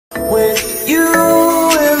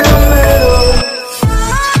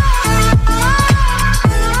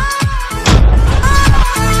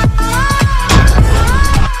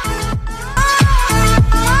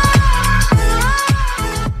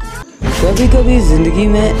कभी ज़िंदगी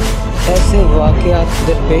में ऐसे वाक़यात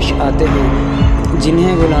दरपेश आते हैं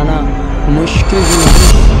जिन्हें बुलाना मुश्किल ही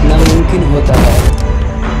नहीं नामुमकिन होता है।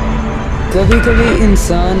 कभी कभी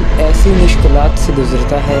इंसान ऐसी मुश्किलात से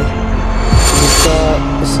गुज़रता है जिसका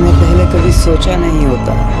उसने पहले कभी सोचा नहीं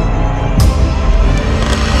होता।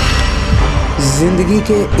 ज़िंदगी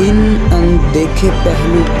के इन अनदेखे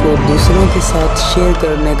पहलू को दूसरों के साथ शेयर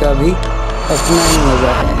करने का भी अपना ही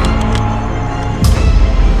मज़ा है।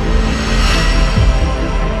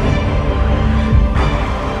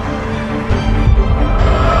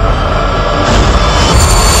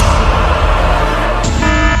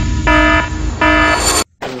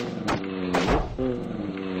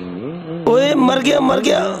 ओए मर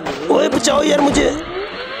गया ओए बचाओ यार मुझे,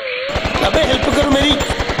 अबे हेल्प करो मेरी,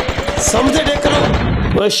 समझे देख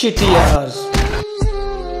करो। ओए शिट यार,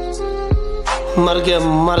 मर गया।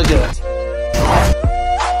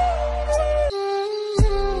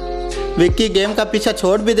 विक्की गेम का पीछा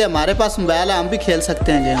छोड़ भी दे, हमारे पास मोबाइल है, हम भी खेल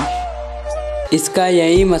सकते हैं गेम। इसका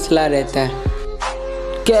यही मसला रहता है।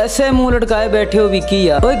 कैसे मुंह लटकाए बैठे हो विक्की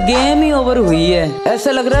यार, ओए गेम ही ओवर हुई है।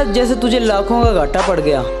 ऐसा लग रहा है जैसे तुझे लाखों का घाटा पड़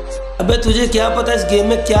गया। अबे तुझे क्या पता इस गेम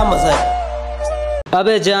में क्या मजा है।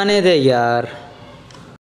 अबे जाने दे यार।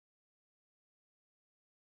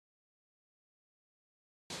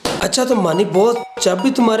 अच्छा तो मानी बहुत, जब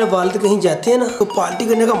भी तुम्हारे वालिद कहीं जाते हैं ना तो पार्टी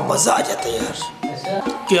करने का मजा आ जाता है यार।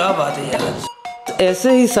 क्या बात है यार,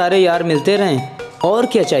 ऐसे ही सारे यार मिलते रहें और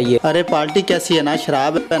क्या चाहिए। अरे पार्टी कैसी है, ना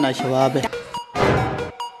शराब है ना शवाब है।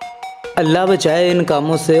 अल्लाह बचाए इन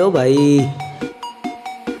कामों से ओ भाई।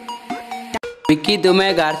 विक्की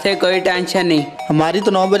तुम्हें घर से कोई टेंशन नहीं। हमारी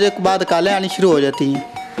तो 9 बजे के बाद कालें आनी शुरू हो जाती हैं।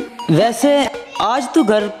 वैसे आज तू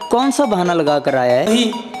घर कौन सा बहाना लगा कर आया है? वही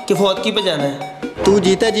कि फौतगी पे जाना है। तू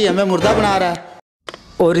जीते जी हमें मुर्दा बना रहा है।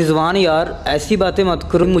 और रिजवान यार ऐसी बातें मत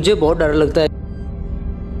करो, मुझे बहुत डर लगता है।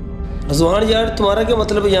 रिजवान यार तुम्हारा क्या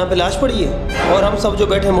मतलब है, यहाँ पे लाश पड़ी है और हम सब जो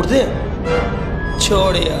बैठे मुर्दे हैं।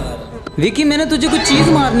 छोड़ यार। विकी मैंने तुझे कुछ चीज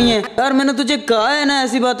मारनी है यार, मैंने तुझे कहा है ना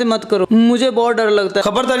ऐसी बातें मत करो, मुझे बहुत डर लगता है।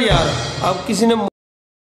 खबरदार यार, अब किसी ने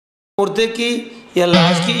मुर्दे की या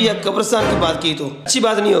लाश की या कब्रिस्तान की बात की तो अच्छी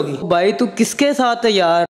बात नहीं होगी। भाई तू किसके साथ है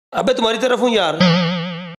यार? अबे तुम्हारी तरफ हूँ यार।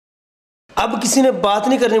 अब किसी ने बात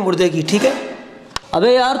नहीं करनी मुर्दे की, ठीक है?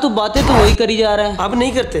 अबे यार तू बातें तो वही करी जा रहा है। अब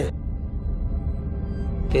नहीं करते।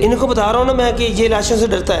 इनको बता रहा हूँ ना मैं कि ये लाशों से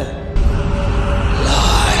डरता है।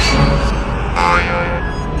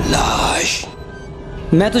 लाश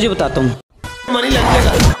मैं तुझे बताता हूँ। मनी लग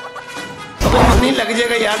जाएगा, अबे मनी लग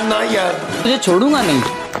जाएगा यार। ना यार तुझे छोड़ूंगा नहीं।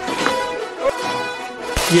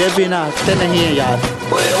 ये भी ना हंसते नहीं है यार।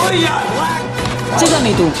 ओए यार चेगा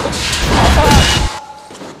नहीं तू।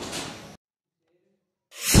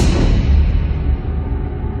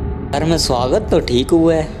 घर में स्वागत तो ठीक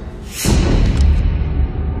हुआ है।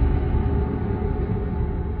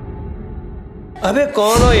 अबे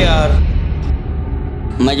कौन हो यार?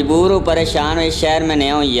 मजबूर हूँ, परेशान हूँ, इस शहर में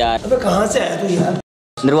नया हूँ यार। अबे कहाँ से आया तू यार?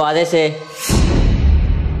 दरवाजे से।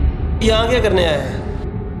 यहाँ क्या करने आया है?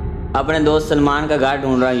 अपने दोस्त सलमान का घर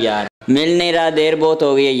ढूंढ रहा हूँ यार, मिल नहीं रहा, देर बहुत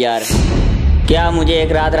हो गई है यार। क्या मुझे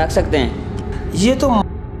एक रात रख सकते हैं? ये तो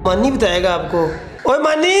मानी बताएगा आपको। ओए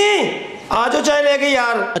मानी आ जाओ चाय लेके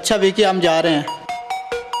यार। अच्छा विकी हम जा रहे हैं।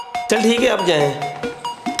 चल ठीक है अब जाएं।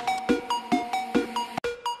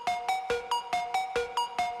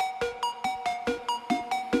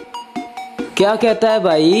 क्या कहता है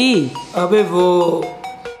भाई? अबे वो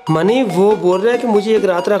मनी वो बोल रहा है कि मुझे एक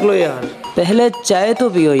रात रख लो यार। पहले चाय तो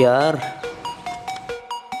पियो यार।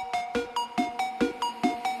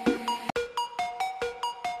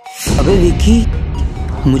 अबे विकी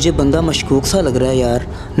मुझे बंदा मशकूक सा लग रहा है यार,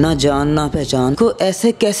 ना जान ना पहचान को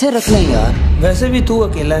ऐसे कैसे रख लें यार? वैसे भी तू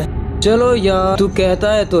अकेला है। चलो यार तू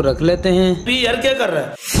कहता है तो रख लेते हैं। भी यार क्या कर रहा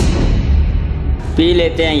है? पी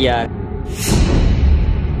लेते हैं यार।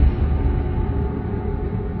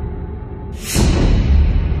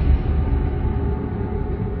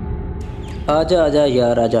 आजा आजा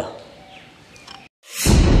यार आजा।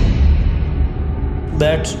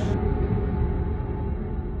 बैठ।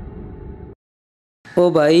 ओ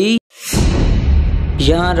भाई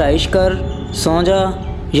यहाँ राइश कर, सो जा।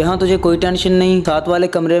 यहाँ तुझे कोई टेंशन नहीं, साथ वाले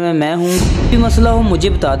कमरे में मैं हूँ। भी मसला हो मुझे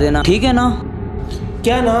बता देना, ठीक है ना?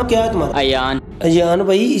 क्या नाम क्या है तुम्हारा? अयान। अयान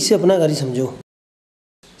भाई, इसे अपना घर ही समझो।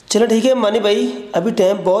 चलो ठीक है मानी भाई, अभी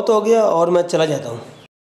टाइम बहुत हो गया और मैं चला जाता हूँ।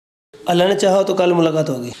 अल्लाह ने चाहा तो कल मुलाकात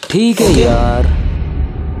होगी। ठीक है यार।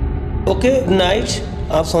 ओके नाइट,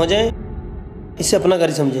 आप सो जाएं, इसे अपना घर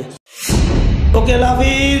ही समझे। ओके अल्लाह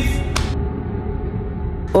हाफिज।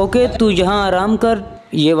 ओके तू यहाँ आराम कर,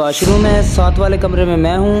 ये वॉशरूम है, साथ वाले कमरे में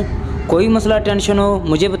मैं हूँ। कोई मसला टेंशन हो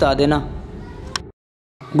मुझे बता देना।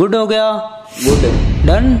 गुड हो गया। गुड।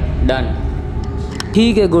 डन? डन।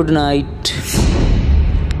 ठीक है, गुड नाइट।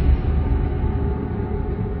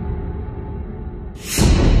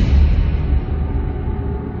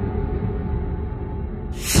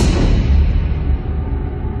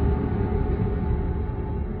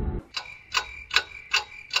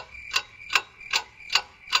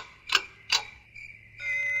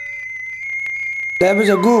 ले बे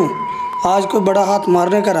जग्गू, आज कोई बड़ा हाथ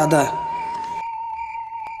मारने का इरादा है।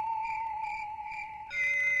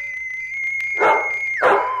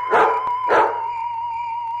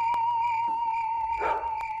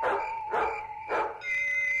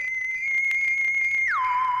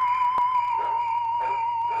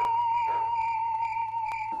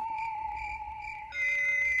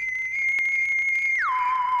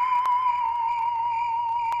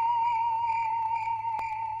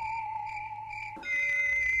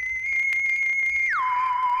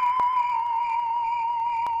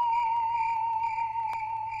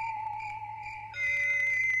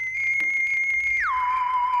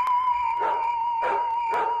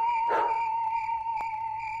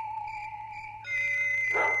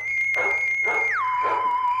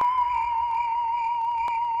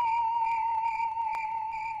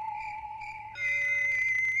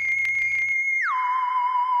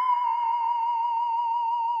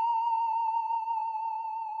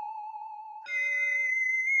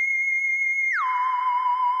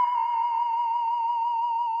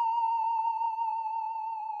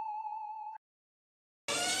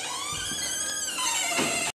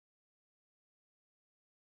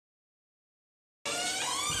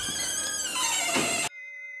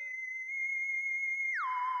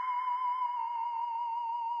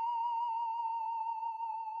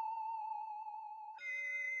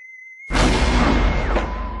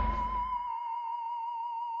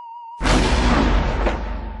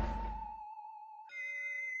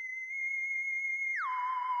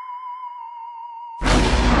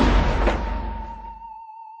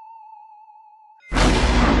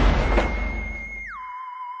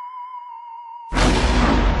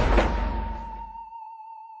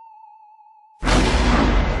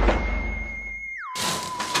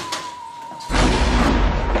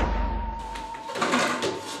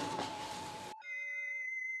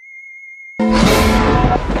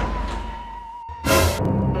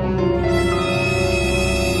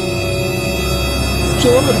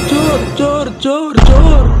 चोर चोर चोर चोर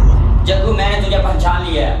चोर। जग्गू, मैंने तुझे पहचान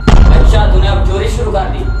लिया है। अच्छा, तूने अब चोरी शुरू कर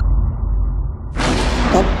दी।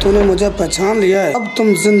 अब तूने मुझे पहचान लिया है, अब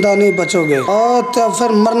तुम जिंदा नहीं बचोगे और तो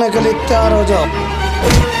फिर मरने के लिए तैयार हो जाओ।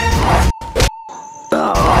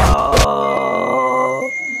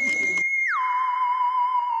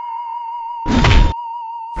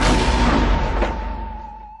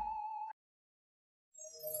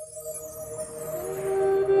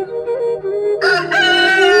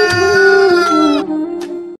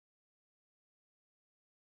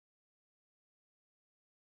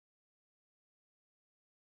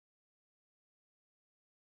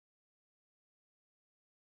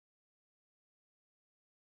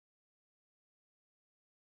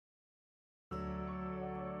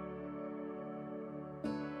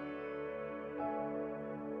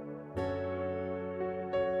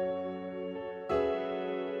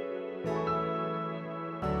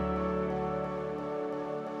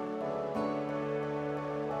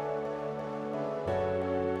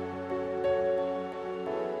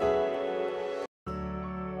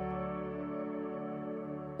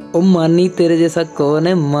 ओ मानी, तेरे जैसा कौन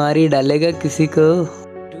है मारी डालेगा किसी को।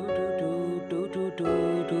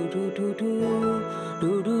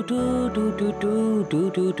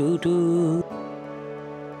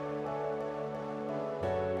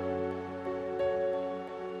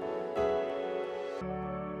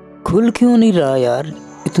 खुल क्यों नहीं रहा यार,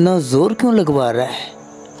 इतना जोर क्यों लगवा रहा है।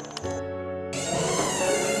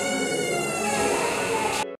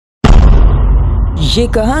 ये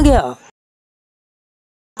कहाँ गया,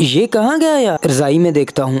 ये कहाँ गया यार। रजाई में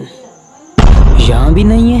देखता हूँ, यहाँ भी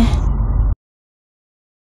नहीं है।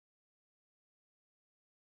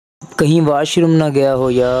 कहीं वॉशरूम ना गया हो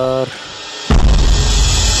यार।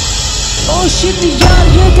 ओह शिट यार,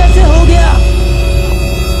 ये कैसे हो गया।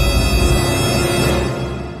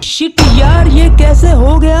 शिट यार, ये कैसे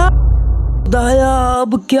हो गया। खुदाया,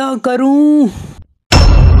 अब क्या करूं।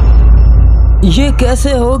 ये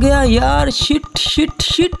कैसे हो गया यार। Shit shit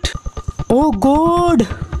shit. ओह गॉड।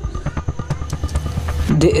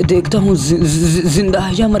 देखता हूँ जिंदा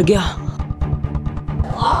है या मर गया।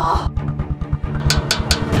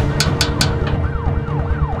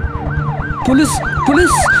 Police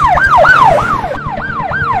police.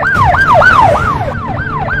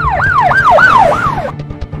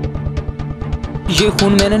 ये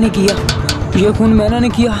खून मैंने नहीं किया, ये खून मैंने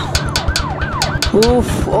नहीं किया।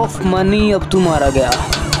 ओफ ओफ मनी, अब तू मारा गया।